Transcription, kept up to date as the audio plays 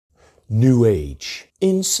New Age.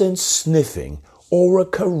 Incense sniffing, aura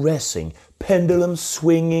caressing, pendulum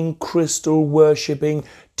swinging, crystal worshipping,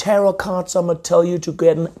 tarot cards I'ma tell you to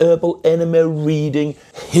get an herbal enema reading,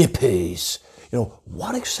 hippies.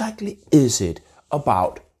 What exactly is it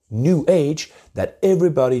about New Age that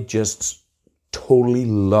everybody just totally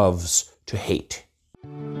loves to hate?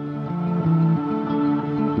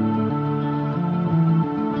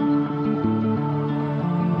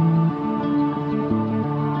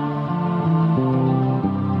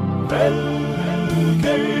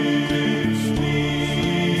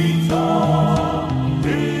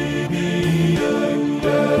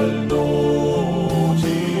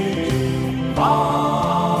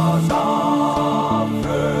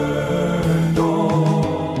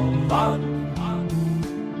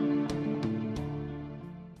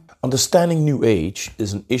 Understanding New Age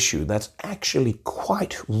is an issue that's actually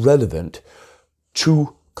quite relevant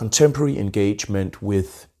to contemporary engagement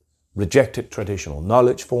with rejected traditional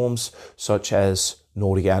knowledge forms such as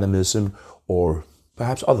Nordic animism or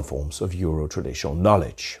perhaps other forms of Euro-traditional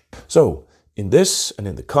knowledge. So, in this and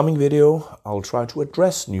in the coming video, I'll try to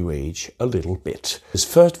address New Age a little bit. This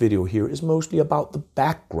first video here is mostly about the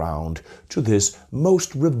background to this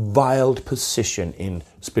most reviled position in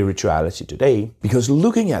spirituality today, because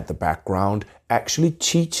looking at the background actually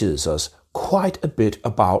teaches us quite a bit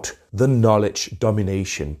about the knowledge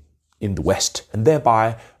domination in the West, and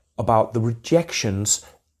thereby about the rejections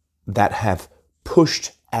that have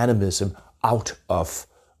pushed animism out of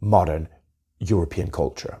modern European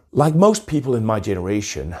culture. Like most people in my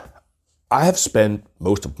generation, I have spent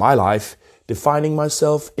most of my life defining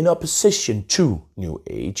myself in opposition to New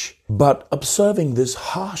Age, but observing this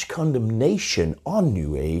harsh condemnation on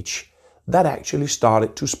New Age, that actually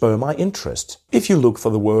started to spur my interest. If you look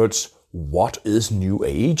for the words, "What is New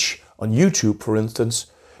Age?" on YouTube, for instance,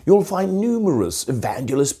 you'll find numerous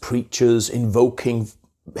evangelist preachers invoking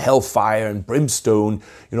hellfire and brimstone,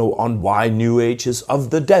 on why New Age is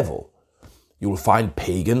of the devil. You will find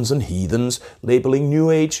pagans and heathens labeling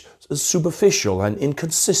New Age a superficial and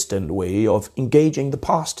inconsistent way of engaging the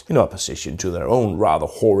past in opposition to their own rather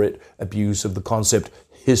horrid abuse of the concept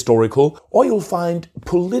historical, or you'll find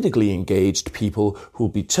politically engaged people who'll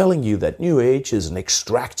be telling you that New Age is an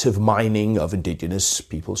extractive mining of indigenous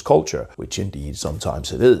people's culture, which indeed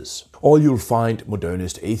sometimes it is. Or you'll find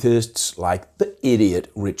modernist atheists like the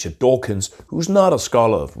idiot Richard Dawkins, who's not a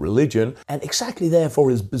scholar of religion and exactly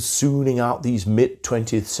therefore is basooning out these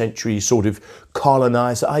mid-20th century sort of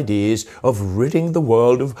colonized ideas of ridding the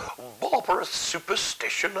world of barbarous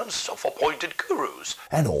superstition and self-appointed gurus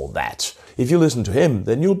and all that. If you listen to him,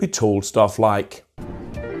 then you'll be told stuff like,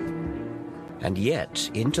 "And yet,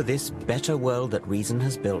 into this better world that reason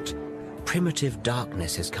has built, primitive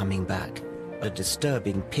darkness is coming back, a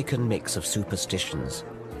disturbing pick and mix of superstitions.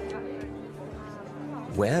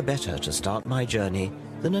 Where better to start my journey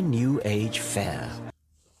than a New Age fair?"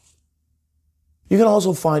 You can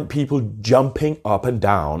also find people jumping up and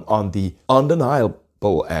down on the undeniable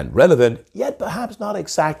and relevant, yet perhaps not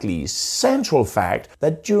exactly central fact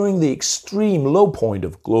that during the extreme low point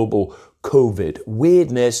of global COVID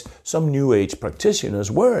weirdness, some New Age practitioners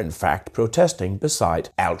were in fact protesting beside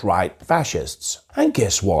outright fascists. And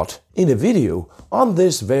guess what? In a video on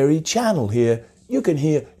this very channel here, you can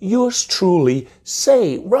hear yours truly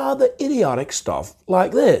say rather idiotic stuff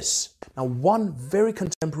like this. Now, one very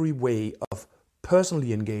contemporary way of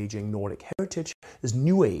personally engaging Nordic heritage is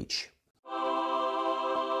New Age.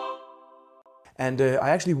 And I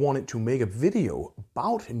actually wanted to make a video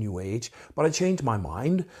about New Age, but I changed my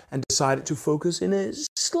mind and decided to focus in a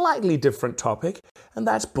slightly different topic, and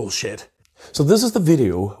that's bullshit. So this is the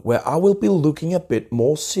video where I will be looking a bit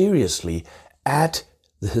more seriously at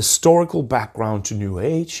the historical background to New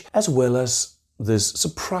Age, as well as this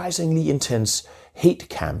surprisingly intense hate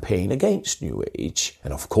campaign against New Age.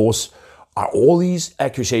 And of course, are all these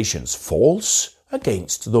accusations false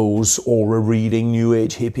against those aura-reading New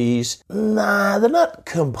Age hippies? Nah, they're not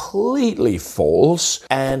completely false,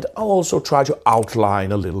 and I'll also try to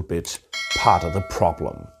outline a little bit part of the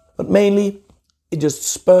problem. But mainly, it just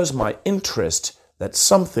spurs my interest that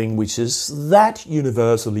something which is that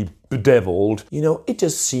universally bedeviled, it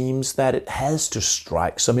just seems that it has to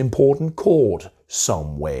strike some important chord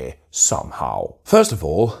somewhere, somehow. First of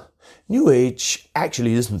all, New Age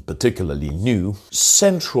actually isn't particularly new.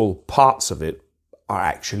 Central parts of it are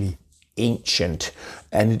actually ancient,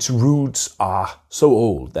 and its roots are so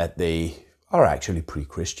old that they are actually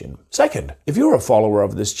pre-Christian. Second, if you're a follower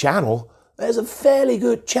of this channel, there's a fairly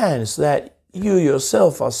good chance that you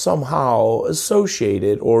yourself are somehow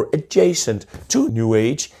associated or adjacent to New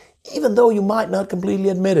Age, even though you might not completely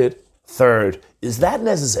admit it. Third, is that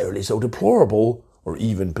necessarily so deplorable or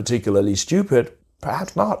even particularly stupid?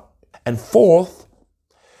 Perhaps not. And fourth,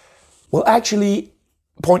 well, actually,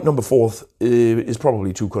 point number four is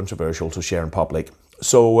probably too controversial to share in public.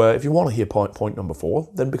 So if you want to hear point number 4,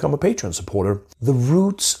 then become a Patreon supporter. The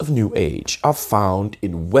roots of New Age are found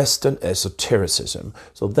in Western esotericism.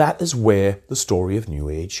 So that is where the story of New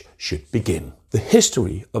Age should begin. The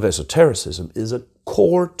history of esotericism is a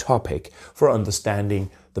core topic for understanding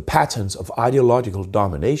the patterns of ideological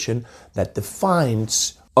domination that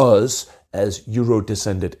defines us as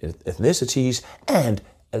Euro-descended ethnicities and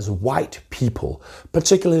as white people,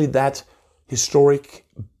 particularly that historic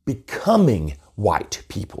becoming white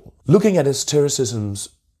people. Looking at esotericism's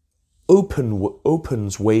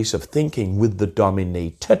opens ways of thinking with the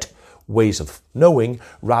dominated ways of knowing,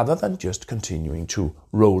 rather than just continuing to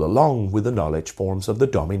roll along with the knowledge forms of the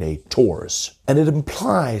dominators. And it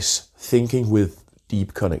implies thinking with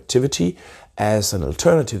deep connectivity as an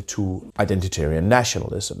alternative to identitarian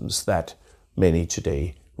nationalisms that many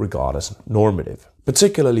today regard as normative.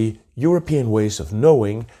 Particularly, European ways of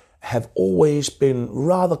knowing have always been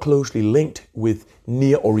rather closely linked with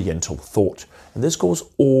Near Oriental thought. And this goes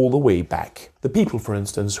all the way back. The people, for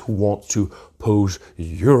instance, who want to pose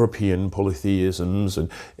European polytheisms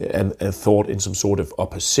and thought in some sort of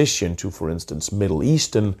opposition to, for instance, Middle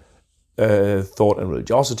Eastern thought and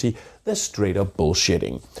religiosity, they're straight up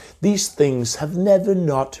bullshitting. These things have never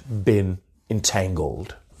not been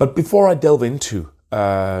entangled. But before I delve into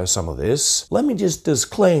some of this, let me just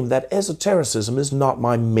disclaim that esotericism is not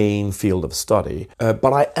my main field of study,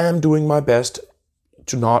 but I am doing my best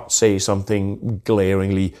to not say something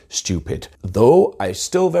glaringly stupid. Though I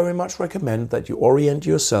still very much recommend that you orient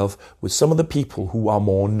yourself with some of the people who are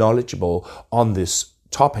more knowledgeable on this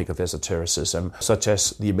topic of esotericism, such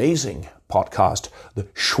as the amazing podcast, the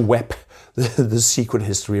SHWEP, the Secret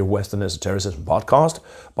History of Western Esotericism podcast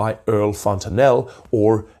by Earl Fontanelle,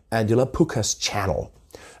 or Angela Pucca's channel.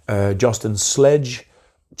 Justin Sledge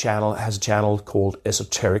channel has a channel called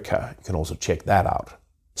Esoterica. You can also check that out.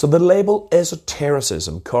 So the label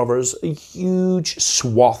esotericism covers a huge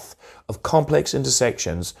swath of complex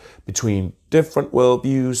intersections between different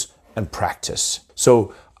worldviews and practice.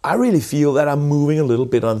 So I really feel that I'm moving a little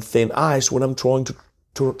bit on thin ice when I'm trying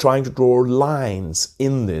to draw lines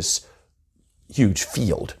in this huge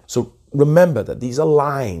field. So remember that these are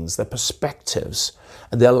lines, they're perspectives,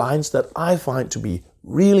 and they're lines that I find to be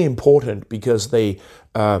really important because they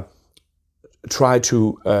try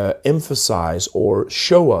to emphasize or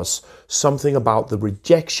show us something about the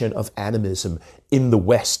rejection of animism in the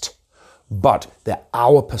West. But they're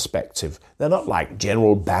our perspective. They're not like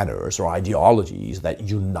general banners or ideologies that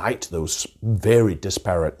unite those very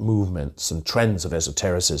disparate movements and trends of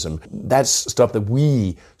esotericism. That's stuff that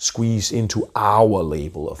we squeeze into our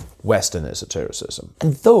label of Western esotericism.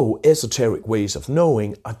 And though esoteric ways of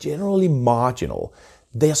knowing are generally marginal,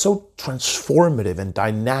 they are so transformative and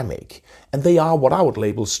dynamic, and they are what I would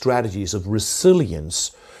label strategies of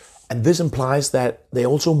resilience. And this implies that they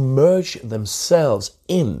also merge themselves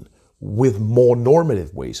in with more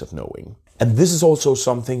normative ways of knowing. And this is also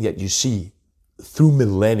something that you see through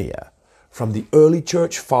millennia, from the early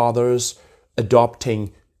church fathers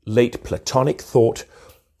adopting late Platonic thought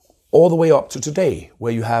all the way up to today,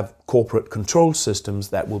 where you have corporate control systems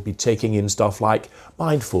that will be taking in stuff like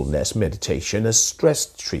mindfulness meditation as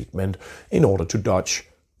stress treatment in order to dodge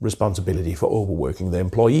responsibility for overworking their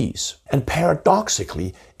employees. And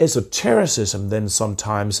paradoxically, esotericism then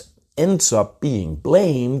sometimes ends up being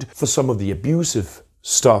blamed for some of the abusive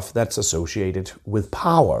stuff that's associated with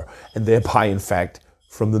power, and thereby, in fact,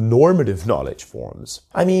 from the normative knowledge forms.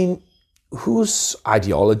 I mean, whose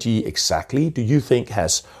ideology exactly do you think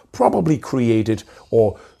has probably created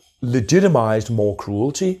or legitimized more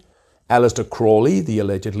cruelty? Aleister Crowley, the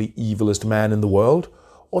allegedly evilest man in the world,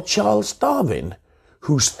 or Charles Darwin,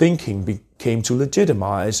 whose thinking came to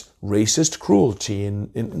legitimize racist cruelty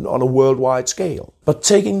on a worldwide scale? But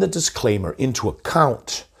taking the disclaimer into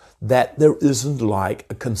account that there isn't like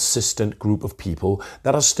a consistent group of people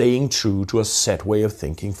that are staying true to a set way of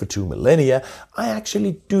thinking for 2 millennia, I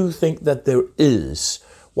actually do think that there is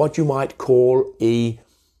what you might call a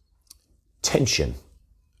tension,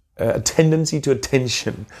 a tendency to a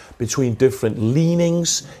tension between different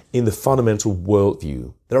leanings in the fundamental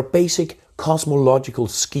worldview. There are basic cosmological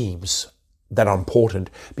schemes that are important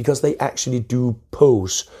because they actually do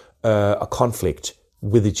pose a conflict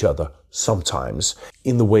with each other sometimes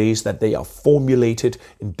in the ways that they are formulated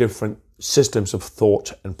in different systems of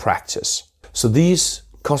thought and practice. So these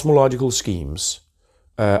cosmological schemes,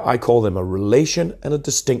 I call them a relation and a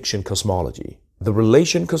distinction cosmology. The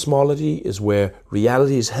relation cosmology is where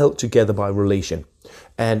reality is held together by relation,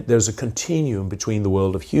 and there's a continuum between the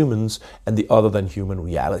world of humans and the other than human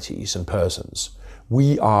realities and persons.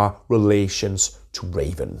 We are relations to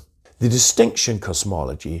Raven. The distinction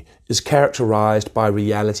cosmology is characterized by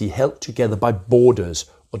reality held together by borders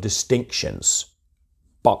or distinctions,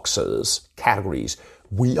 boxes, categories.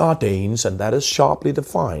 We are Danes, and that is sharply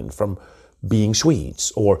defined from being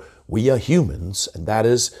Swedes, or we are humans, and that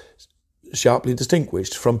is sharply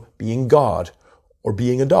distinguished from being God or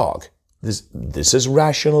being a dog. This is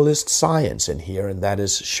rationalist science in here, and that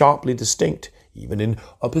is sharply distinct, even in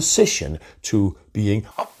opposition to being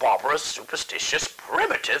a barbarous, superstitious,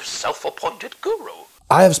 primitive, self-appointed guru.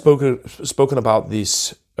 I have spoken about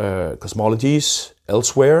these cosmologies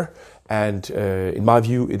elsewhere, and in my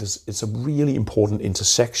view, it's a really important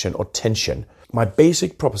intersection or tension. My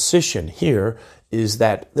basic proposition here is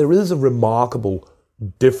that there is a remarkable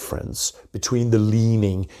difference between the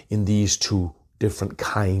leaning in these two different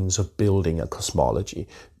kinds of building a cosmology,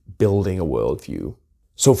 building a worldview.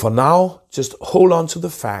 So for now, just hold on to the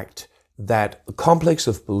fact that the complex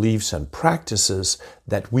of beliefs and practices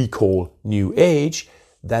that we call New Age,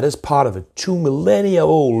 that is part of a 2 millennia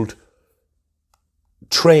old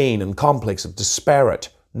train and complex of disparate,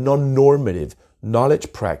 non-normative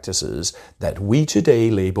knowledge practices that we today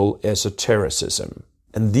label esotericism.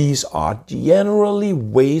 And these are generally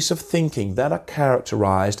ways of thinking that are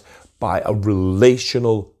characterized by a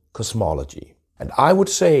relational cosmology. And I would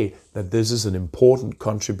say that this is an important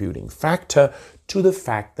contributing factor to the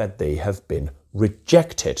fact that they have been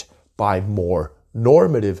rejected by more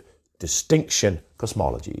normative distinction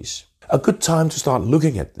cosmologies. A good time to start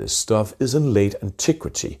looking at this stuff is in late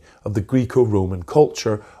antiquity of the Greco-Roman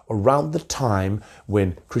culture, around the time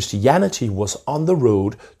when Christianity was on the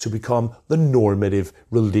road to become the normative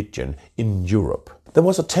religion in Europe. There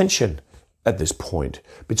was a tension at this point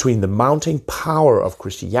between the mounting power of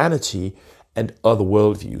Christianity and other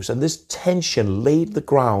worldviews, and this tension laid the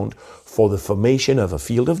ground for the formation of a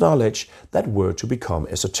field of knowledge that were to become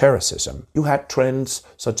esotericism. You had trends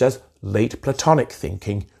such as late Platonic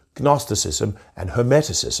thinking, Gnosticism, and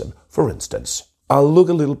Hermeticism, for instance. I'll look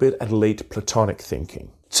a little bit at late Platonic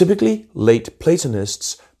thinking. Typically, late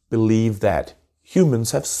Platonists believe that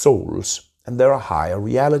humans have souls, and there are higher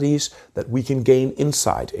realities that we can gain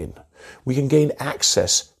insight in. We can gain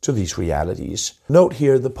access to these realities. Note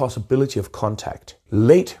here the possibility of contact.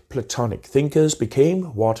 Late Platonic thinkers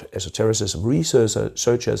became what esotericism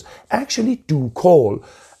researchers actually do call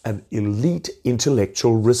an elite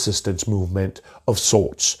intellectual resistance movement of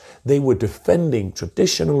sorts. They were defending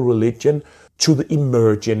traditional religion to the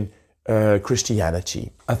emerging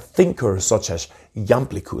Christianity. A thinker such as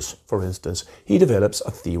Iamblichus, for instance, he develops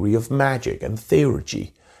a theory of magic and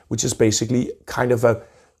theurgy, which is basically kind of a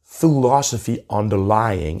philosophy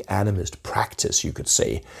underlying animist practice, you could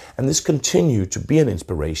say. And this continued to be an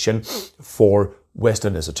inspiration for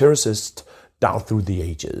Western esotericists down through the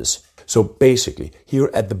ages. So basically, here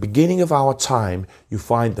at the beginning of our time, you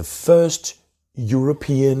find the first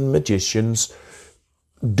European magicians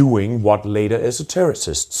doing what later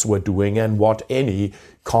esotericists were doing and what any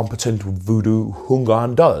competent voodoo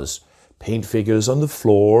hungan does. Paint figures on the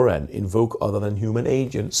floor and invoke other than human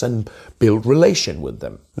agents and build relation with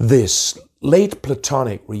them. This late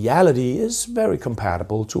Platonic reality is very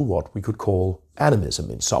compatible to what we could call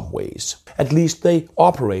animism in some ways. At least they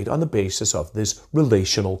operate on the basis of this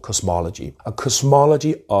relational cosmology, a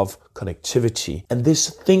cosmology of connectivity. And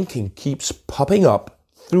this thinking keeps popping up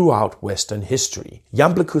throughout Western history.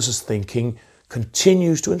 Iamblichus's thinking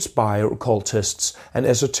continues to inspire occultists and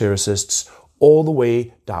esotericists all the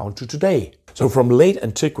way down to today. So from late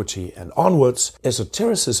antiquity and onwards,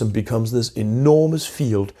 esotericism becomes this enormous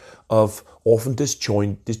field of often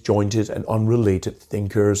disjointed and unrelated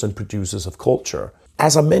thinkers and producers of culture.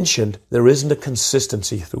 As I mentioned, there isn't a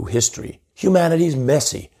consistency through history. Humanity is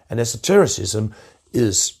messy, and esotericism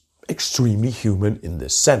is extremely human in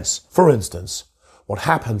this sense. For instance, what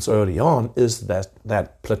happens early on is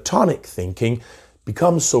that Platonic thinking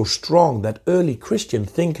becomes so strong that early Christian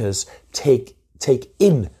thinkers take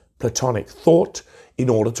in Platonic thought in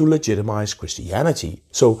order to legitimize Christianity.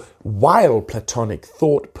 So while Platonic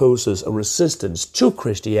thought poses a resistance to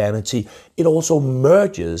Christianity, it also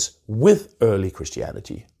merges with early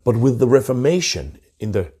Christianity. But with the Reformation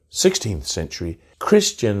in the 16th century,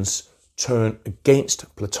 Christians turn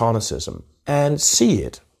against Platonicism and see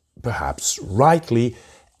it, perhaps rightly,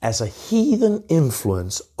 as a heathen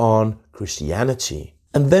influence on Christianity.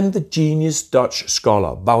 And then the genius Dutch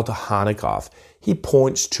scholar Wouter Hanegraaff, he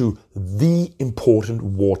points to the important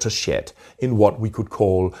watershed in what we could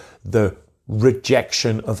call the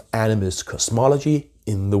rejection of animist cosmology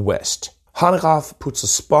in the West. Hanegraaff puts a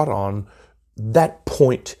spot on that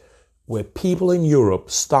point where people in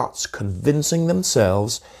Europe starts convincing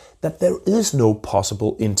themselves that there is no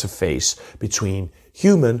possible interface between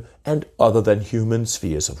human and other than human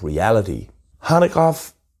spheres of reality.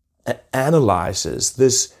 Hanegraaff analyzes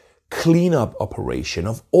this cleanup operation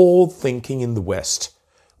of all thinking in the West,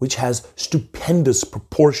 which has stupendous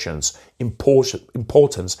proportions,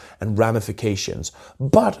 importance, and ramifications,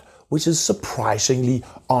 but which is surprisingly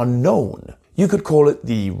unknown. You could call it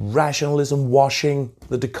the rationalism washing,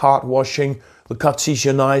 the Descartes washing, the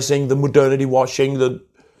Cartesianizing, the modernity washing, the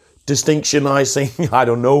distinctionizing, I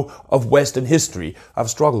don't know, of Western history. I've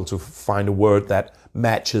struggled to find a word that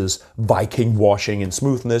matches Viking washing in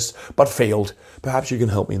smoothness, but failed. Perhaps you can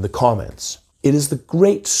help me in the comments. It is the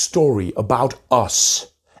great story about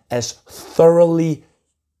us as thoroughly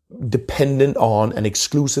dependent on and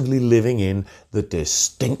exclusively living in the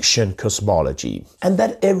distinction cosmology, and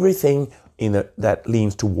that everything that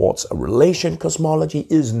leans towards a relation cosmology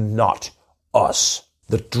is not us.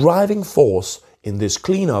 The driving force in this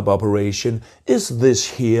cleanup operation is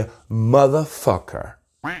this here motherfucker.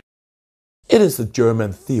 It is the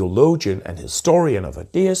German theologian and historian of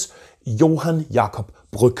ideas, Johann Jakob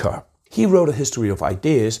Brücker. He wrote a history of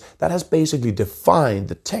ideas that has basically defined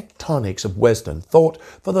the tectonics of Western thought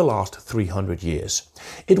for the last 300 years.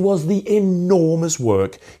 It was the enormous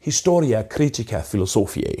work Historia Critica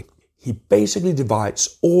Philosophiae. He basically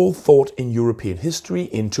divides all thought in European history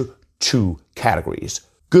into two categories: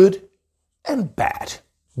 good and bad.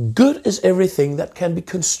 Good is everything that can be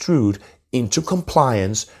construed into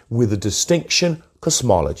compliance with the distinction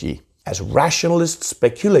cosmology as rationalist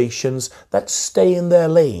speculations that stay in their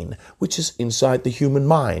lane, which is inside the human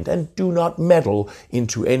mind, and do not meddle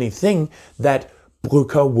into anything that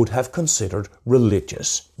Brücker would have considered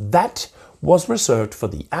religious. That was reserved for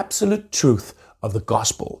the absolute truth of the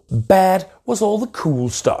gospel. Bad was all the cool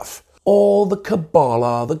stuff. All the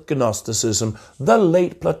Kabbalah, the Gnosticism, the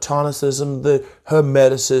late Platonicism, the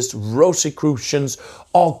Hermeticists, Rosicrucians,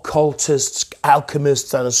 occultists,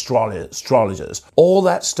 alchemists, and astrologers. All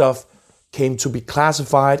that stuff came to be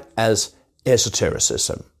classified as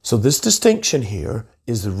esotericism. So this distinction here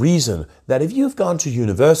is the reason that if you've gone to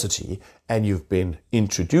university and you've been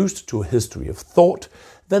introduced to a history of thought,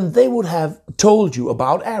 then they would have told you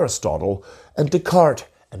about Aristotle and Descartes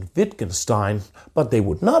and Wittgenstein, but they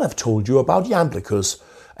would not have told you about Iamblichus,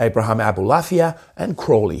 Abraham Abulafia, and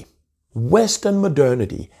Crowley. Western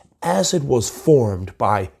modernity, as it was formed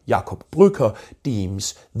by Jakob Brücker,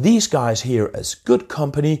 deems these guys here as good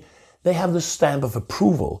company. They have the stamp of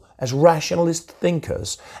approval as rationalist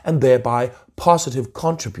thinkers and thereby positive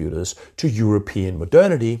contributors to European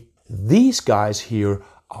modernity. These guys here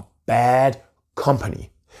are bad company,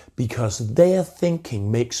 because their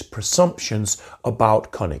thinking makes presumptions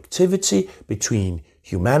about connectivity between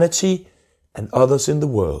humanity and others in the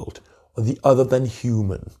world, or the other than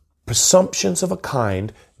human. Presumptions of a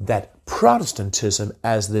kind that Protestantism,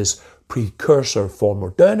 as this precursor for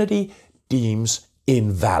modernity, deems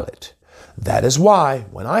invalid. That is why,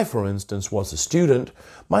 when I, for instance, was a student,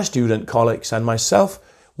 my student colleagues and myself,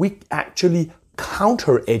 we actually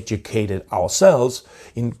counter-educated ourselves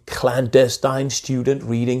in clandestine student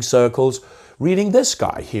reading circles, reading this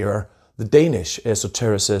guy here, the Danish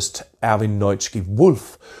esotericist Erwin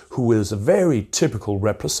Neutzsky-Wolf, who is a very typical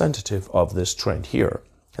representative of this trend here.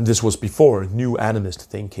 And this was before new animist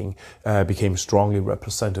thinking became strongly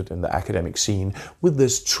represented in the academic scene, with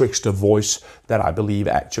this trickster voice that I believe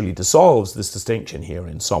actually dissolves this distinction here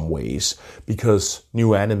in some ways, because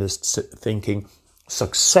new animist thinking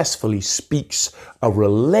successfully speaks a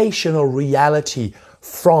relational reality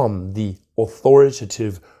from the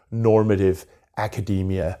authoritative, normative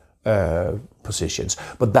academia positions.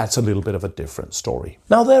 But that's a little bit of a different story.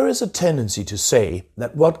 Now, there is a tendency to say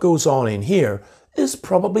that what goes on in here is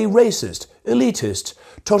probably racist, elitist,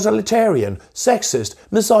 totalitarian, sexist,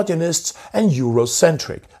 misogynist, and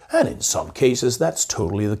Eurocentric. And in some cases, that's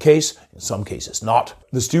totally the case. In some cases, not.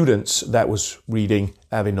 The students that was reading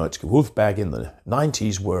Erwin Neutzsky-Wolf back in the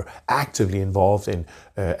 90s were actively involved in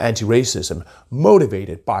anti-racism,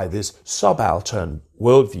 motivated by this subaltern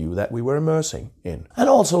worldview that we were immersing in. And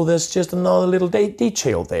also, there's just another little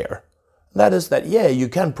detail there. That is that, yeah, you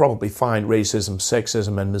can probably find racism,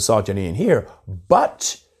 sexism, and misogyny in here,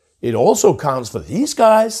 but it also counts for these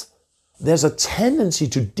guys. There's a tendency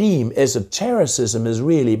to deem esotericism as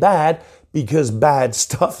really bad because bad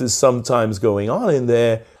stuff is sometimes going on in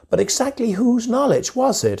there. But exactly whose knowledge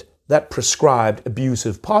was it that prescribed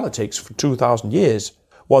abusive politics for 2,000 years?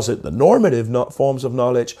 Was it the normative forms of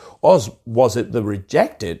knowledge, or was it the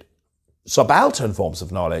rejected subaltern forms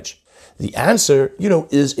of knowledge? The answer,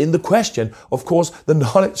 is in the question. Of course, the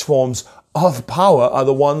knowledge forms of power are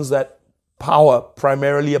the ones that power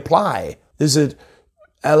primarily apply. Is it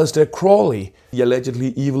Aleister Crowley, the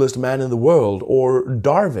allegedly evilest man in the world, or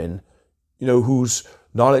Darwin, whose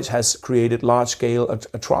knowledge has created large-scale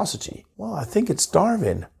atrocity? Well, I think it's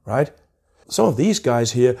Darwin, right? Some of these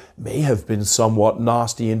guys here may have been somewhat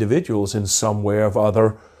nasty individuals in some way or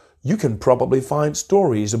other. You can probably find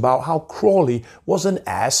stories about how Crowley was an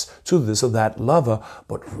ass to this or that lover,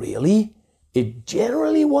 but really, it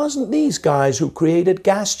generally wasn't these guys who created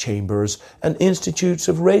gas chambers and institutes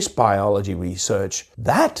of race biology research.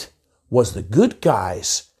 That was the good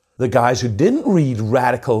guys. The guys who didn't read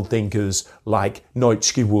radical thinkers like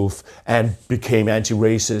Neutsche Wolf and became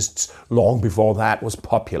anti-racists long before that was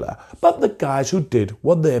popular, but the guys who did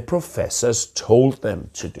what their professors told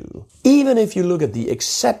them to do. Even if you look at the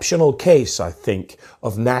exceptional case, I think,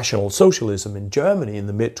 of National Socialism in Germany in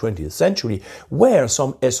the mid-20th century, where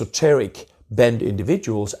some esoteric bent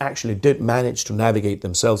individuals actually did manage to navigate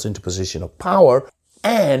themselves into position of power,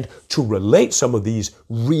 and to relate some of these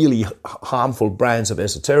really harmful brands of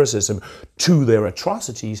esotericism to their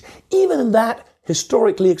atrocities, even in that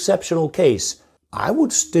historically exceptional case, I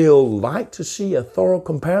would still like to see a thorough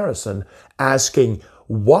comparison asking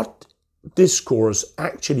what discourse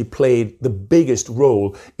actually played the biggest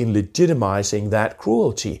role in legitimizing that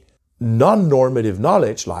cruelty. Non-normative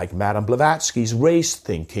knowledge like Madame Blavatsky's race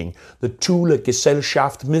thinking, the Thule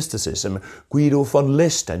Gesellschaft mysticism, Guido von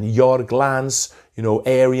List and Jörg Lanz,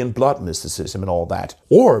 Aryan blood mysticism and all that.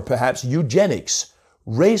 Or perhaps eugenics,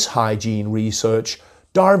 race hygiene research,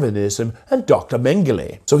 Darwinism, and Dr.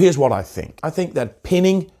 Mengele. So here's what I think. I think that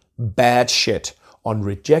pinning bad shit on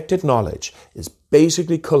rejected knowledge is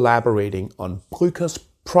basically collaborating on Brücker's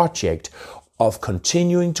project of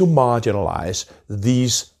continuing to marginalize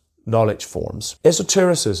these knowledge forms.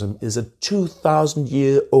 Esotericism is a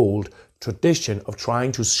 2,000-year-old tradition of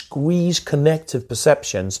trying to squeeze connective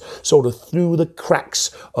perceptions sort of through the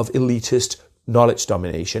cracks of elitist knowledge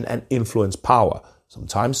domination and influence power,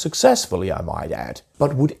 sometimes successfully, I might add.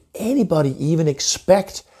 But would anybody even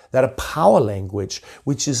expect that a power language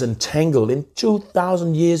which is entangled in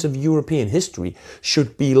 2,000 years of European history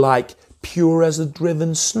should be like pure as the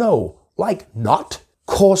driven snow? Like not? Of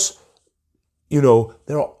course,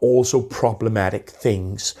 there are also problematic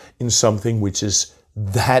things in something which is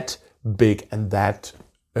that big and that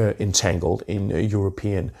entangled in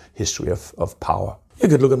European history of power. You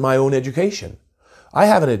could look at my own education. I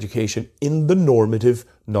have an education in the normative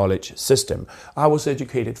knowledge system. I was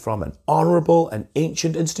educated from an honorable and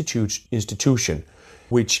ancient institution,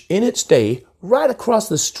 which in its day, right across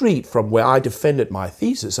the street from where I defended my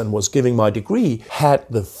thesis and was giving my degree, had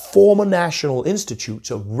the former National Institutes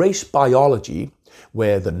of Race Biology,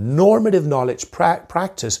 where the normative knowledge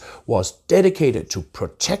practice was dedicated to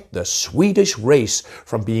protect the Swedish race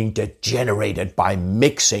from being degenerated by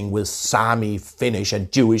mixing with Sami, Finnish,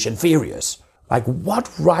 and Jewish inferiors. Like, what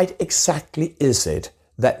right exactly is it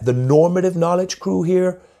that the normative knowledge crew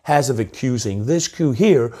here has of accusing this crew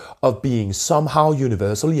here of being somehow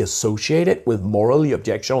universally associated with morally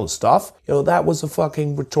objectionable stuff? That was a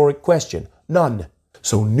fucking rhetoric question. None.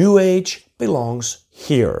 So New Age belongs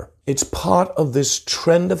here. It's part of this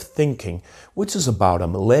trend of thinking, which is about a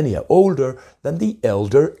millennia older than the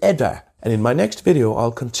Elder Edda. And in my next video,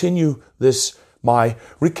 I'll continue my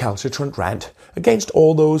recalcitrant rant against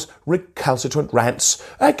all those recalcitrant rants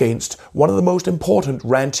against one of the most important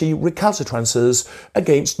ranty recalcitrances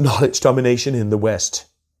against knowledge domination in the West.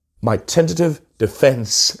 My tentative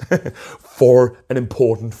defense for an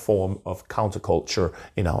important form of counterculture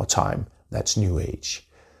in our time. That's New Age.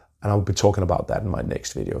 And I'll be talking about that in my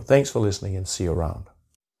next video. Thanks for listening and see you around.